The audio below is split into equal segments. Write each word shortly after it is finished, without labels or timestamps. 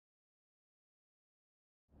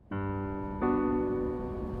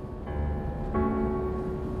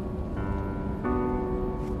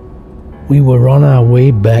We were on our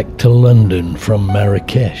way back to London from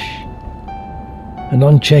Marrakesh, and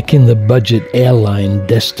on checking the budget airline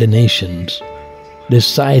destinations,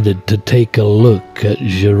 decided to take a look at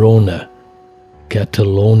Girona,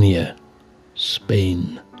 Catalonia,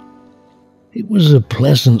 Spain. It was a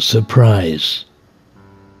pleasant surprise.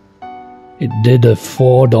 It did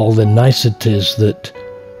afford all the niceties that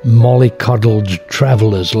mollycoddled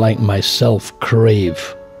travellers like myself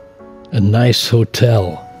crave. A nice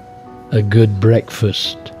hotel, a good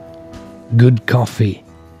breakfast, good coffee,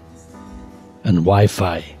 and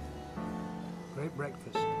Wi-Fi. Great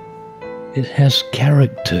breakfast. It has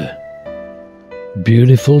character,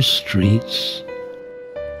 beautiful streets,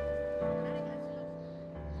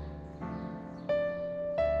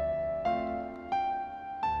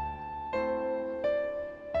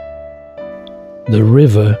 the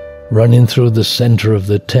river running through the centre of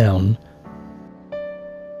the town,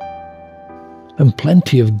 and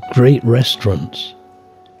plenty of great restaurants.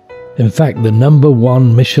 In fact, the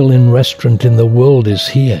 #1 Michelin restaurant in the world is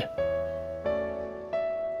here.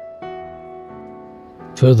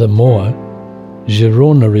 Furthermore,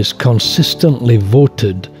 Girona is consistently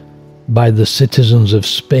voted by the citizens of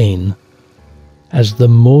Spain as the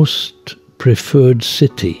most preferred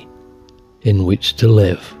city in which to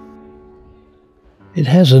live. It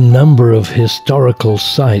has a number of historical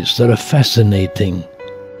sites that are fascinating,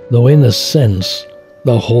 though in a sense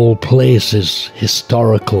the whole place is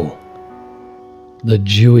historical. The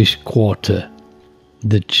Jewish quarter,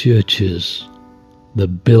 the churches, the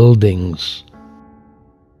buildings,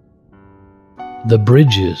 the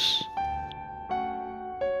bridges.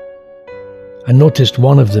 I noticed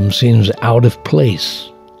one of them seems out of place.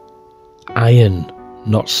 Iron,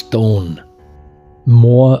 not stone.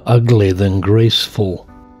 More ugly than graceful,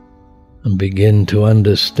 and begin to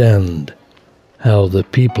understand how the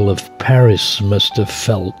people of Paris must have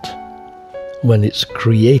felt when its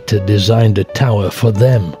creator designed a tower for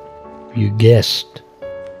them. You guessed,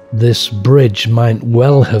 this bridge might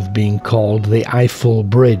well have been called the Eiffel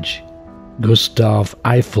Bridge. Gustave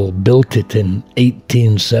Eiffel built it in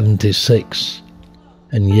 1876,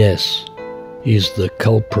 and yes, he's the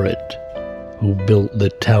culprit who built the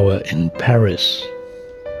tower in Paris.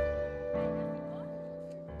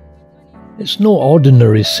 It's no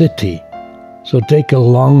ordinary city, so take a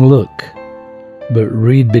long look, but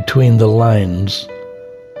read between the lines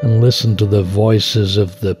and listen to the voices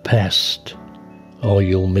of the past, or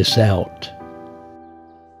you'll miss out.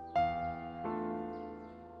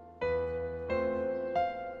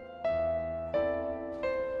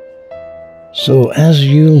 So as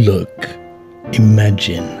you look,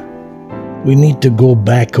 imagine. We need to go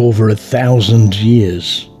back over 1,000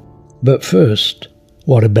 years. But first,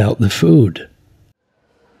 what about the food?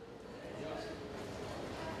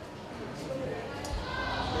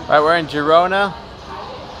 Right, we're in Girona,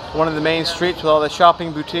 one of the main streets with all the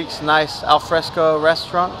shopping boutiques, nice alfresco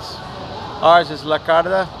restaurants. Ours is La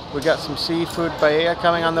Carda. We got some seafood paella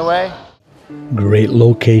coming on the way. Great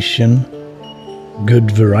location,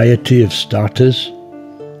 good variety of starters,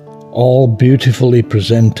 all beautifully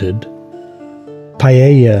presented.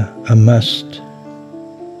 Paella a must.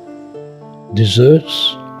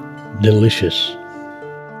 Desserts, delicious.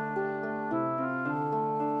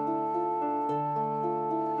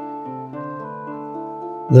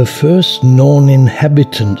 The first known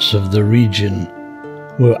inhabitants of the region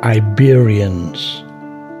were Iberians.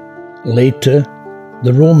 Later,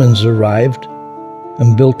 the Romans arrived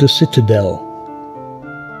and built a citadel,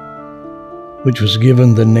 which was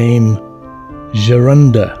given the name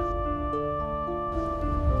Gironda.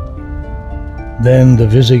 Then the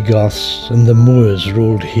Visigoths and the Moors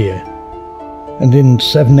ruled here, and in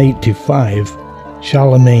 785,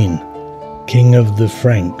 Charlemagne, king of the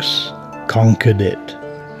Franks, conquered it.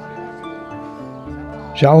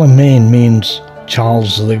 Charlemagne means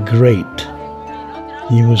Charles the Great.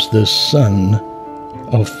 He was the son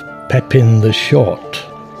of Pepin the Short.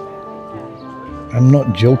 I'm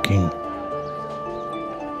not joking.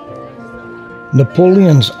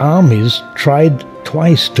 Napoleon's armies tried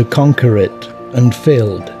twice to conquer it and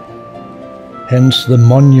failed. Hence the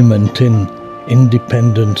monument in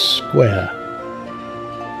Independence Square.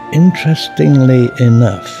 Interestingly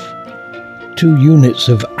enough, 2 units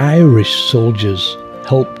of Irish soldiers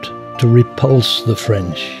helped to repulse the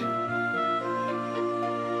French.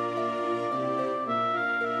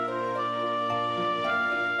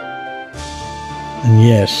 And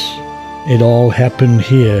yes, it all happened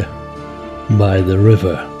here by the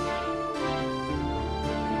river.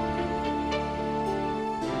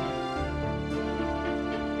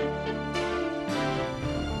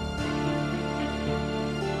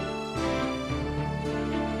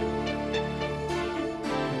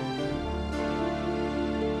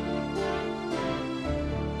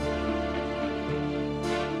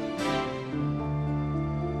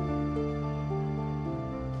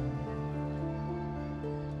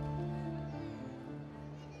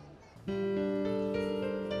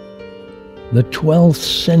 The 12th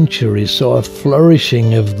century saw a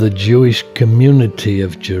flourishing of the Jewish community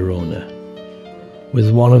of Girona,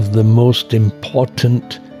 with one of the most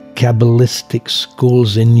important Kabbalistic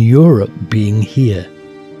schools in Europe being here.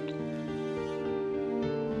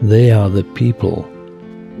 They are the people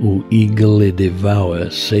who eagerly devour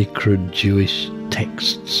sacred Jewish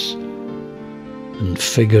texts and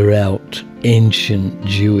figure out ancient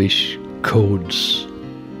Jewish codes.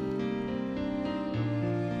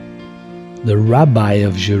 The rabbi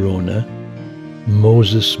of Girona,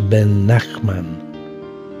 Moses ben Nachman,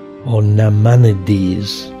 or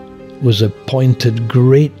Nachmanides, was appointed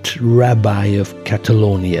great rabbi of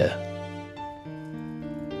Catalonia.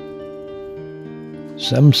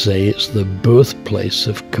 Some say it's the birthplace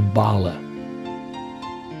of Kabbalah.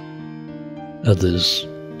 Others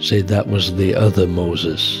say that was the other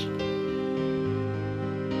Moses.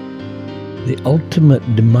 The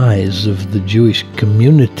ultimate demise of the Jewish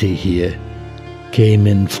community here came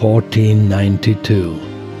in 1492,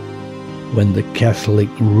 when the Catholic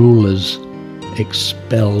rulers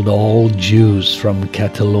expelled all Jews from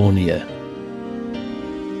Catalonia.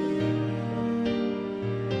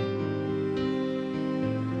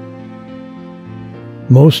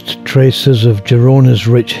 Most traces of Girona's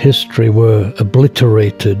rich history were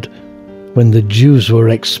obliterated when the Jews were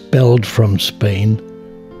expelled from Spain,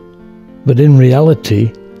 but in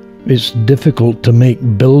reality, it's difficult to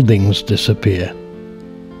make buildings disappear.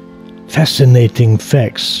 Fascinating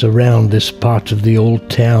facts surround this part of the old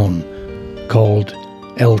town called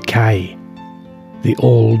El Kai, the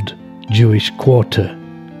Old Jewish Quarter.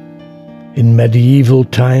 In medieval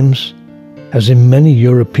times, as in many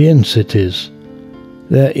European cities,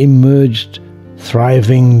 there emerged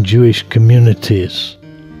thriving Jewish communities.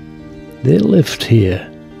 They lived here,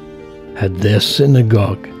 had their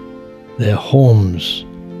synagogue, their homes,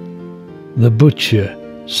 the butcher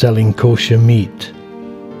selling kosher meat,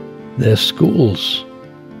 their schools,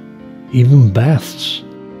 even baths.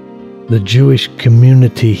 The Jewish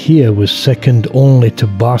community here was second only to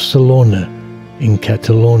Barcelona in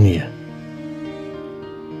Catalonia.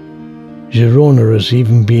 Girona has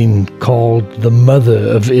even been called the Mother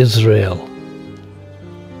of Israel.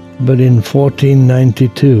 But in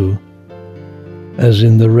 1492, as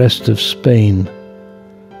in the rest of Spain,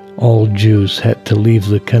 all Jews had to leave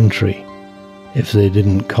the country if they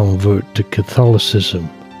didn't convert to Catholicism.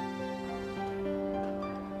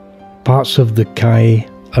 Parts of the Kai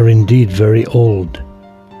are indeed very old.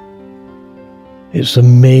 It's a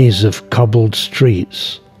maze of cobbled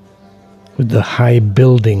streets, with the high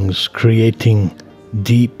buildings creating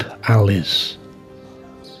deep alleys.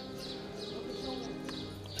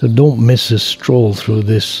 So don't miss a stroll through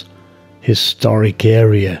this historic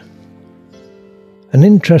area. An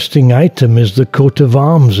interesting item is the coat of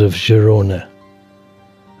arms of Girona,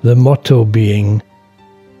 the motto being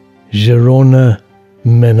Girona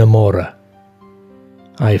m'enamora,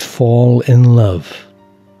 I fall in love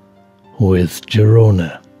with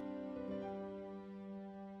Girona.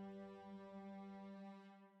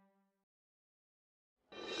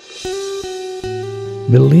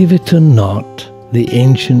 Believe it or not, the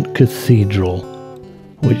ancient cathedral,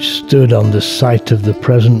 which stood on the site of the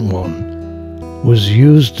present one, was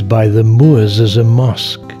used by the Moors as a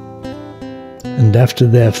mosque, and after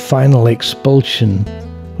their final expulsion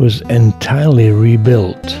was entirely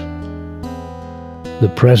rebuilt.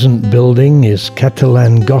 The present building is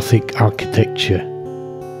Catalan Gothic architecture.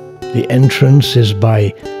 The entrance is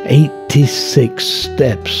by 86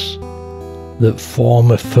 steps that form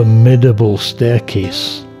a formidable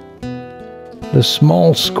staircase. The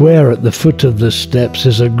small square at the foot of the steps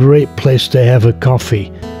is a great place to have a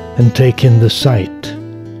coffee and take in the sight.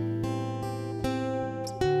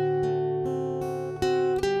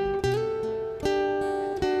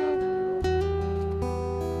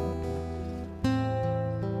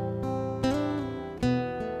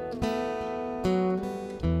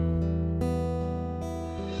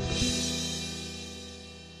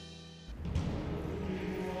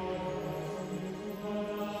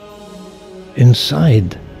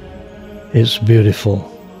 Inside, it's beautiful.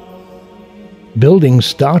 Building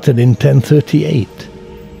started in 1038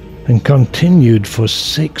 and continued for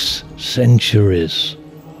 6 centuries.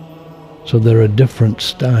 So there are different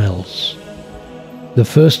styles. The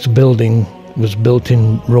first building was built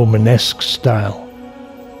in Romanesque style,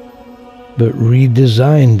 but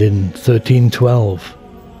redesigned in 1312.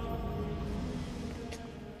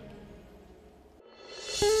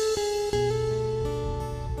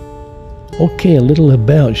 Okay, a little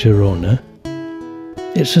about Girona.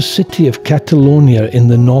 It's a city of Catalonia in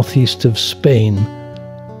the northeast of Spain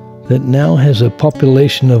that now has a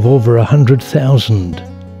population of over 100,000.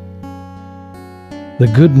 The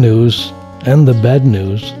good news and the bad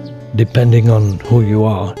news, depending on who you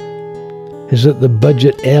are, is that the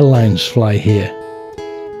budget airlines fly here.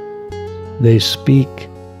 They speak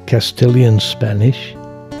Castilian Spanish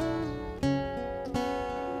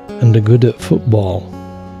and are good at football.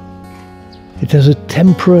 It has a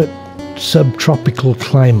temperate subtropical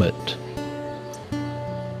climate.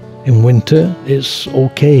 In winter it's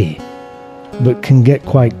okay, but can get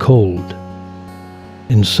quite cold.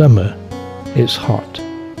 In summer it's hot.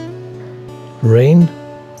 Rain?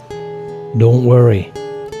 Don't worry.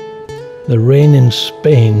 The rain in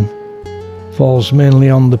Spain falls mainly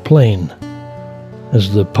on the plane,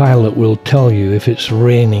 as the pilot will tell you if it's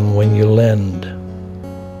raining when you land.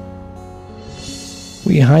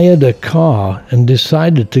 We hired a car and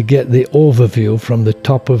decided to get the overview from the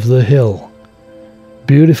top of the hill.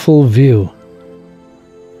 Beautiful view.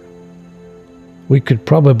 We could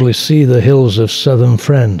probably see the hills of southern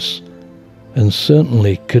France, and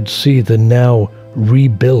certainly could see the now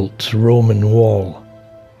rebuilt Roman wall.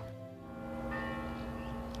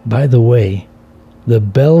 By the way, the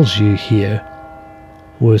bells you hear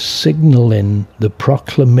were signaling the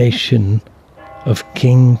proclamation of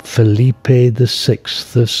King Felipe VI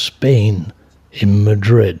of Spain in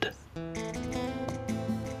Madrid.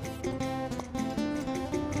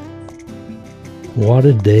 What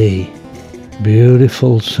a day!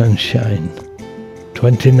 Beautiful sunshine.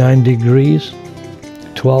 29 degrees,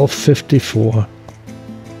 12:54,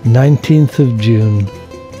 19th of June,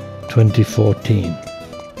 2014.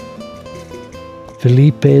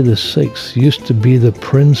 Felipe VI used to be the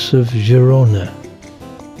Prince of Girona,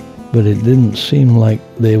 but it didn't seem like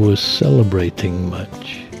they were celebrating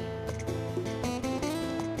much.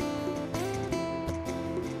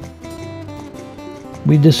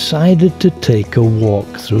 We decided to take a walk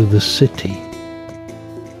through the city.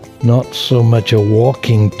 Not so much a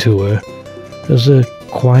walking tour as a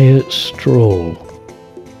quiet stroll,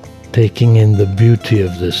 taking in the beauty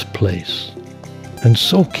of this place and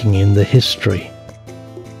soaking in the history.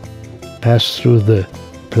 Pass through the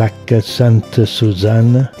Placa Santa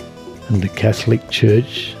Susana and the Catholic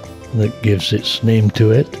church that gives its name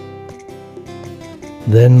to it,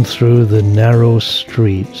 then through the narrow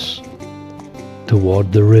streets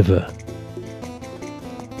toward the river.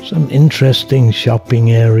 Some interesting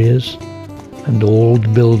shopping areas and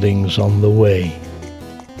old buildings on the way.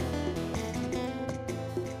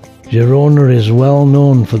 Girona is well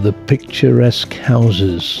known for the picturesque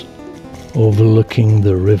houses overlooking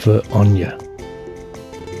the River Oña.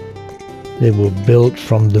 They were built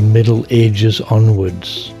from the Middle Ages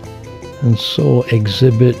onwards, and so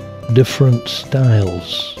exhibit different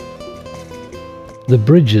styles. The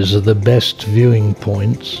bridges are the best viewing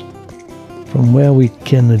points from where we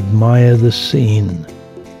can admire the scene.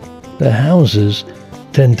 The houses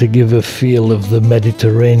tend to give a feel of the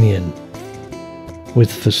Mediterranean,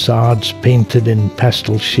 with facades painted in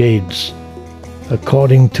pastel shades,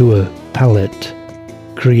 according to a palette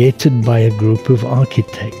created by a group of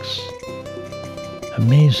architects.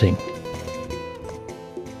 Amazing.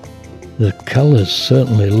 The colors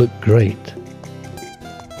certainly look great.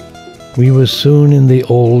 We were soon in the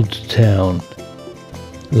old town,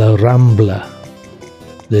 La Rambla.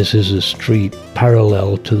 This is a street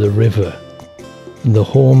parallel to the river, and the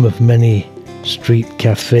home of many street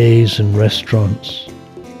cafes and restaurants.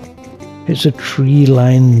 It's a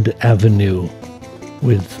tree-lined avenue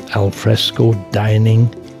with alfresco dining,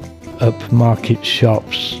 upmarket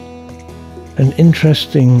shops, and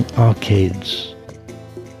interesting arcades.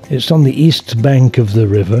 It's on the east bank of the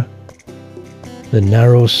river. The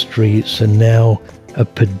narrow streets are now a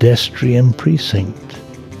pedestrian precinct,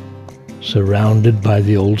 surrounded by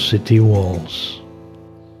the old city walls.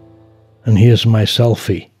 And here's my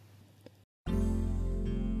selfie.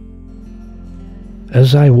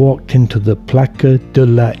 As I walked into the Placa de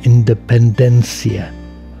la Independencia,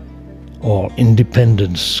 or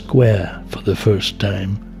Independence Square, for the first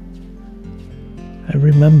time, I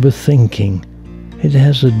remember thinking it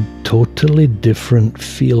has a totally different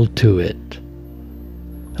feel to it.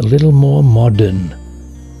 A little more modern,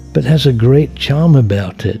 but has a great charm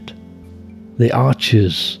about it. The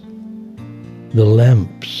arches, the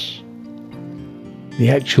lamps,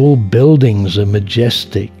 the actual buildings are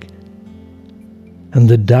majestic, and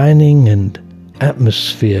the dining and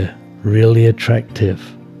atmosphere really attractive.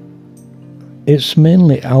 It's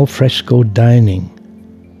mainly alfresco dining,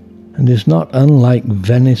 and is not unlike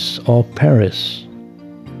Venice or Paris.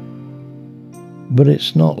 But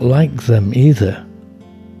it's not like them either,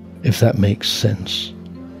 if that makes sense.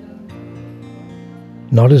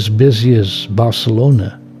 Not as busy as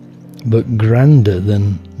Barcelona, but grander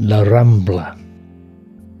than La Rambla.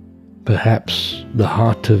 perhaps the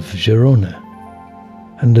heart of Girona,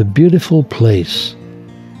 and a beautiful place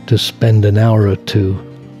to spend an hour or two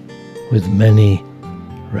with many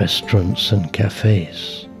restaurants and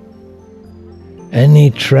cafes. Any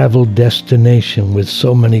travel destination with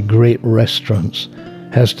so many great restaurants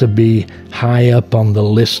has to be high up on the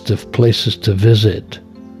list of places to visit.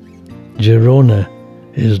 Girona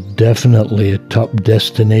is definitely a top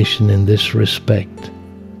destination in this respect,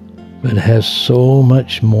 but has so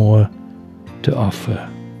much more to offer.